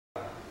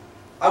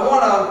I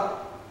want to,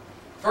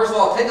 first of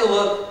all, take a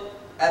look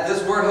at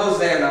this word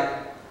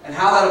Hosanna and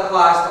how that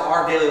applies to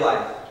our daily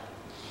life.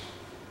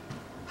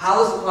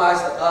 How this applies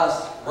to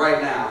us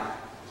right now.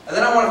 And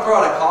then I want to throw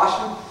out a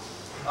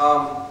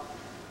caution,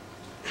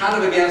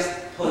 kind of against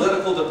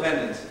political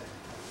dependence.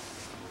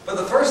 But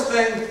the first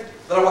thing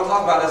that I want to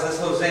talk about is this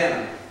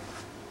Hosanna.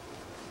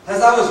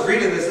 As I was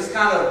reading this,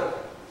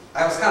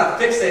 I was kind of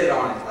fixated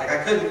on it. Like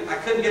I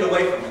couldn't get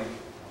away from it.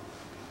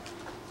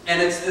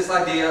 And it's this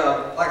idea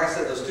of, like I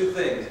said, those two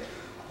things.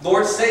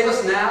 Lord, save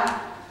us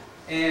now,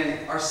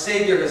 and our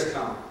Savior has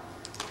come.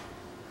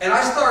 And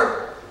I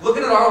start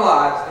looking at our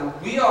lives,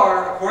 and we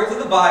are, according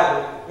to the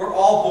Bible, we're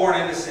all born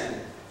into sin.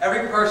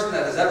 Every person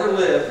that has ever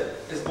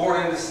lived is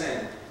born into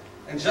sin.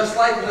 And just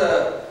like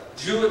the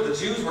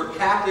Jews were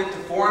captive to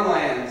foreign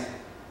lands,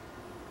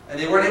 and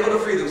they weren't able to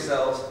free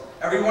themselves,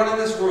 everyone in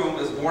this room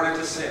is born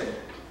into sin.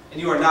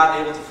 And you are not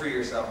able to free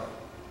yourself.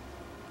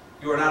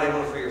 You are not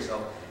able to free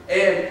yourself.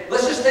 And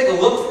let's just take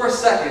a look for a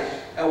second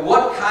at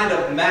what kind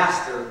of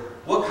master,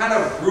 what kind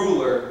of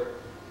ruler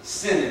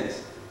sin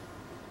is.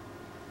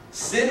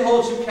 Sin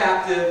holds you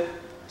captive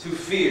to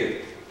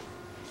fear.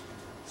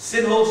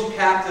 Sin holds you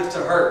captive to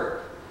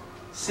hurt.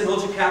 Sin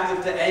holds you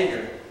captive to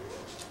anger.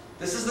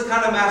 This is the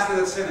kind of master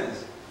that sin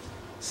is.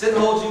 Sin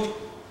holds you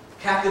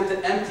captive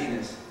to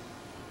emptiness.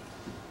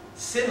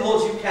 Sin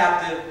holds you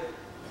captive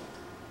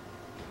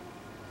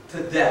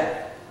to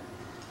death.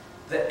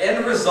 The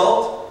end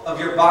result of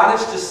your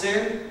bondage to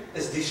sin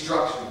is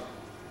destruction.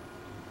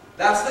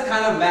 That's the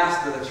kind of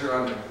master that you're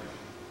under.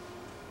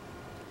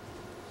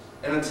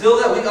 And until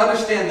that we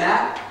understand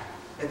that,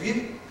 if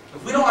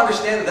we don't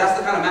understand that that's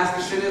the kind of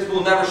master sin is,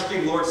 we'll never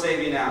scream, Lord, save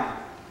me now.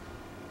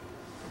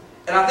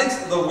 And I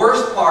think the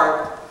worst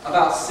part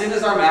about sin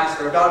as our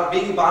master, about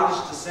being in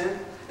bondage to sin,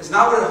 is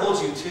not what it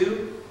holds you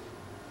to,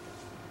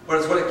 but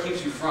it's what it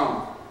keeps you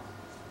from.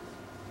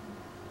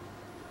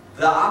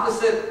 The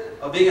opposite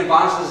of being in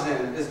bondage to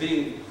sin is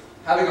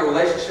having a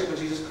relationship with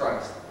Jesus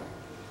Christ.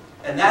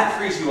 And that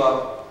frees you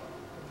up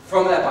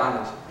from that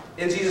bondage.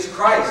 In Jesus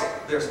Christ,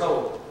 there's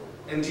hope.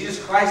 In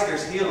Jesus Christ,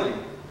 there's healing.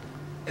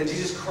 In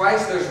Jesus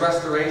Christ, there's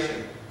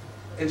restoration.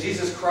 In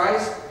Jesus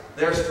Christ,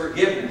 there's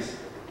forgiveness.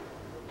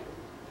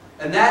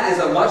 And that is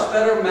a much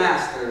better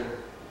master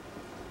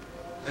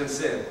than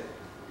sin.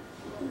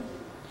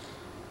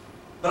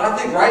 But I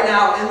think right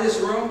now in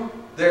this room,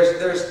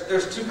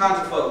 there's two kinds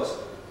of folks.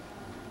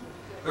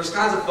 There's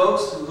kinds of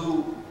folks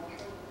who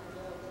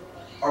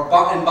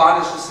are in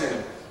bondage to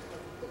sin.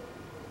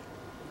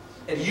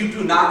 And you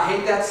do not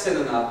hate that sin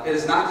enough. It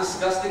is not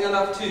disgusting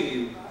enough to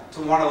you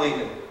to want to leave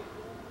it.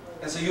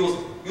 And so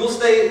you'll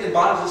stay in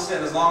bondage to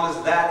sin as long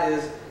as that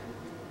is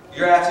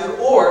your attitude,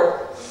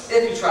 or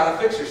if you try to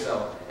fix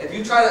yourself. If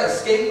you try to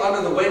escape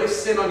under the weight of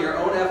sin on your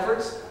own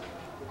efforts,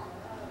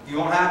 it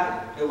won't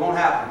happen. It won't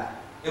happen.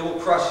 It will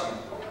crush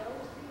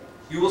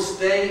you. You will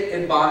stay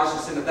in bondage to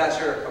sin if that's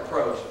your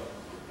approach.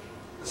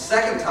 The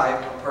second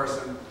type of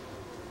person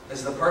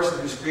is the person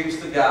who screams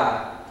to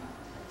God,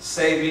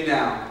 save me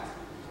now,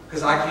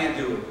 because I can't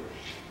do it.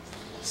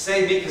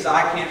 Save me because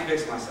I can't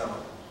fix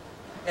myself.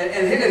 And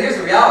here's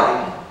the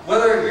reality.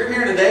 Whether you're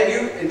here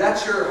today and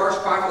that's your heart's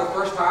cry for the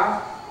first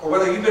time, or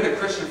whether you've been a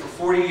Christian for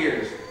 40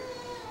 years,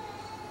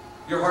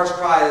 your heart's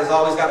cry has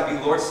always got to be,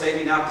 Lord, save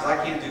me now because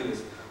I can't do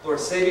this. Lord,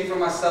 save me from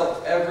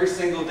myself every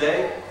single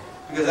day,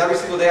 because every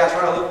single day I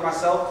try to look for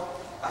myself,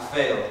 I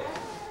fail.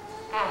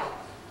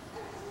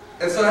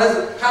 And so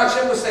as kind of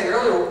Chip was saying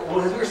earlier,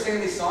 when we were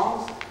singing these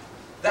songs,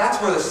 that's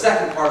where the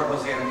second part of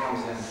Hosanna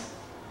comes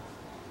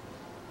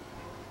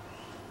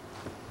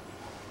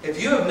in.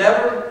 If you have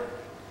never,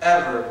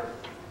 ever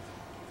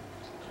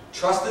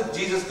trusted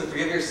Jesus to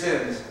forgive your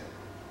sins,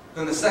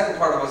 then the second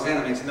part of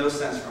Hosanna makes no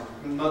sense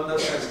no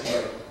sense to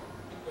you.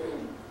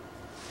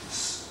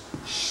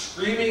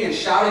 Screaming and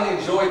shouting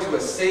in joy to a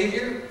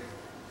Savior,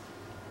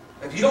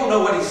 if you don't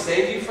know what He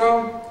saved you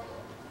from,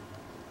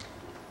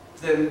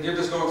 then you're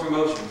just going through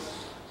motions.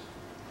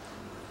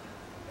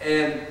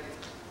 And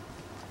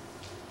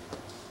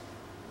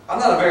I'm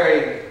not a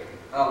very,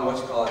 I don't know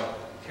what you call it,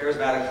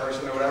 charismatic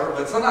person or whatever,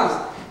 but sometimes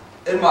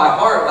in my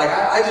heart, like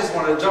I just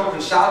want to jump up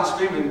and shout and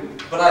scream,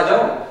 but I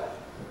don't.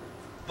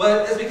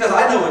 But it's because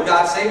I know what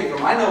God saved me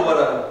from. I know what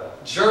a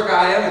jerk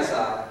I am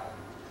inside.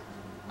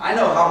 I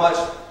know how much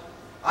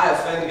I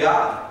offend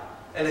God.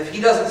 And if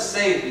He doesn't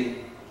save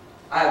me,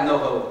 I have no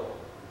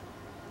hope.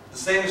 The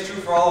same is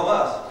true for all of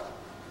us.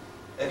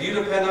 If you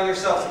depend on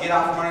yourself to get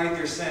out from underneath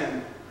your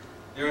sin,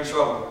 you're in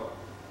trouble.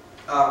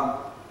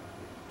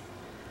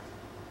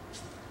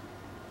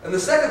 And the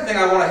second thing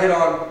I want to hit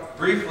on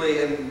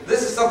briefly, and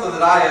this is something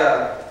that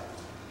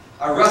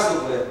I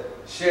wrestled with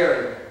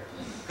sharing,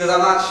 because I'm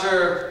not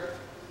sure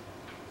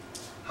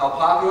how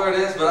popular it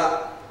is,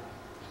 but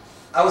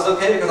I was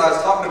okay because I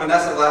was talking to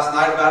Vanessa last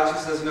night about it.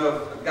 She says, you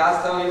know, if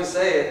God's telling you to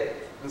say it,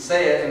 then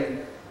say it.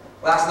 And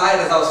last night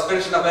as I was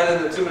finishing up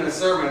editing the 2-minute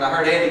sermon, I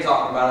heard Andy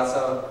talking about it,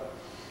 so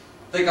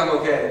I think I'm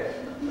okay.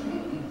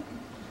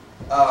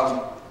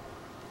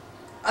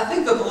 I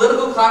think the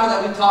political climate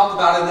that we talked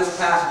about in this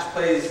passage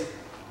plays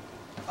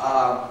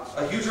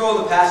a huge role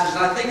in the passage,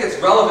 and I think it's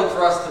relevant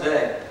for us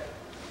today.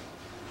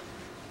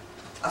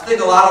 I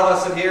think a lot of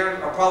us in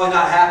here are probably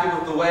not happy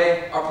with the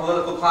way our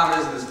political climate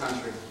is in this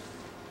country.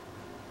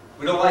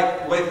 We don't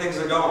like the way things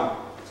are going.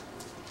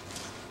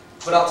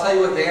 But I'll tell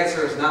you what the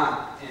answer is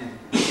not in.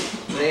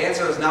 The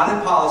answer is not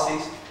in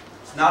policies,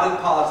 it's not in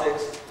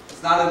politics,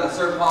 it's not in a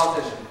certain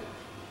politician.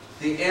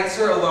 The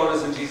answer alone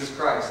is in Jesus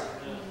Christ.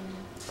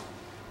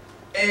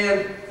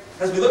 And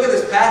as we look at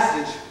this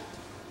passage,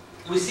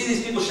 we see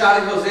these people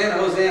shouting, Hosanna,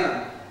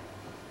 Hosanna.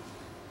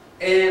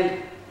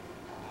 And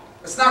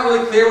it's not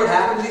really clear what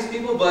happened to these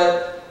people,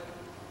 but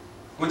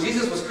when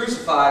Jesus was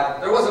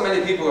crucified, there wasn't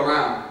many people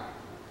around.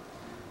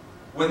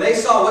 When they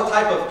saw what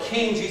type of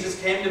king Jesus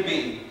came to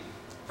be,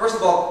 first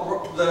of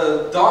all,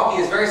 the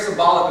donkey is very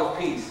symbolic of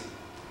peace.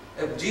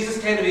 If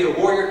Jesus came to be a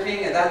warrior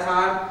king at that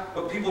time,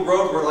 what people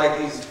rode were like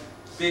these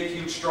big,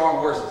 huge, strong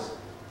horses.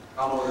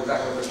 I don't know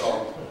exactly what they're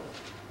called.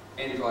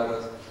 Andy probably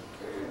does.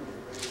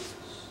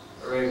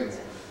 Ravens.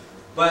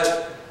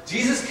 But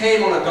Jesus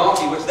came on a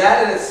donkey, which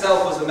that in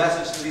itself was a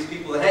message to these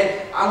people that,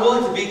 hey, I'm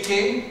willing to be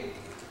king,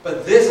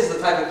 but this is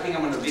the type of king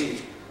I'm going to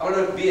be. I'm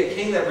going to be a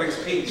king that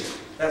brings peace,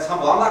 that's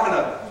humble. I'm not going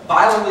to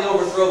violently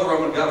overthrow the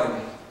Roman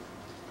government.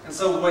 And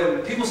so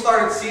when people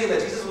started seeing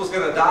that Jesus was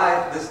going to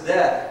die this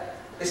death,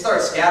 they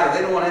started scattering.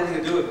 They didn't want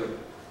anything to do with him.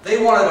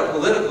 They wanted a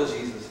political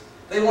Jesus.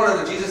 They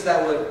wanted a Jesus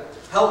that would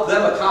help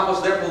them accomplish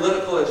their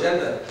political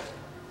agenda.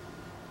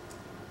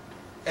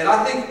 And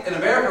I think in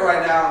America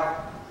right now,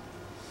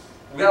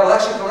 we've got an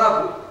election coming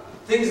up.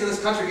 Things in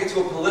this country get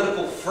to a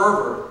political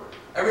fervor.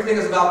 Everything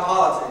is about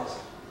politics.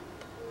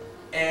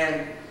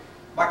 And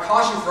my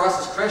caution for us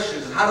as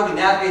Christians, and how do we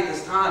navigate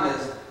this time,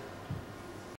 is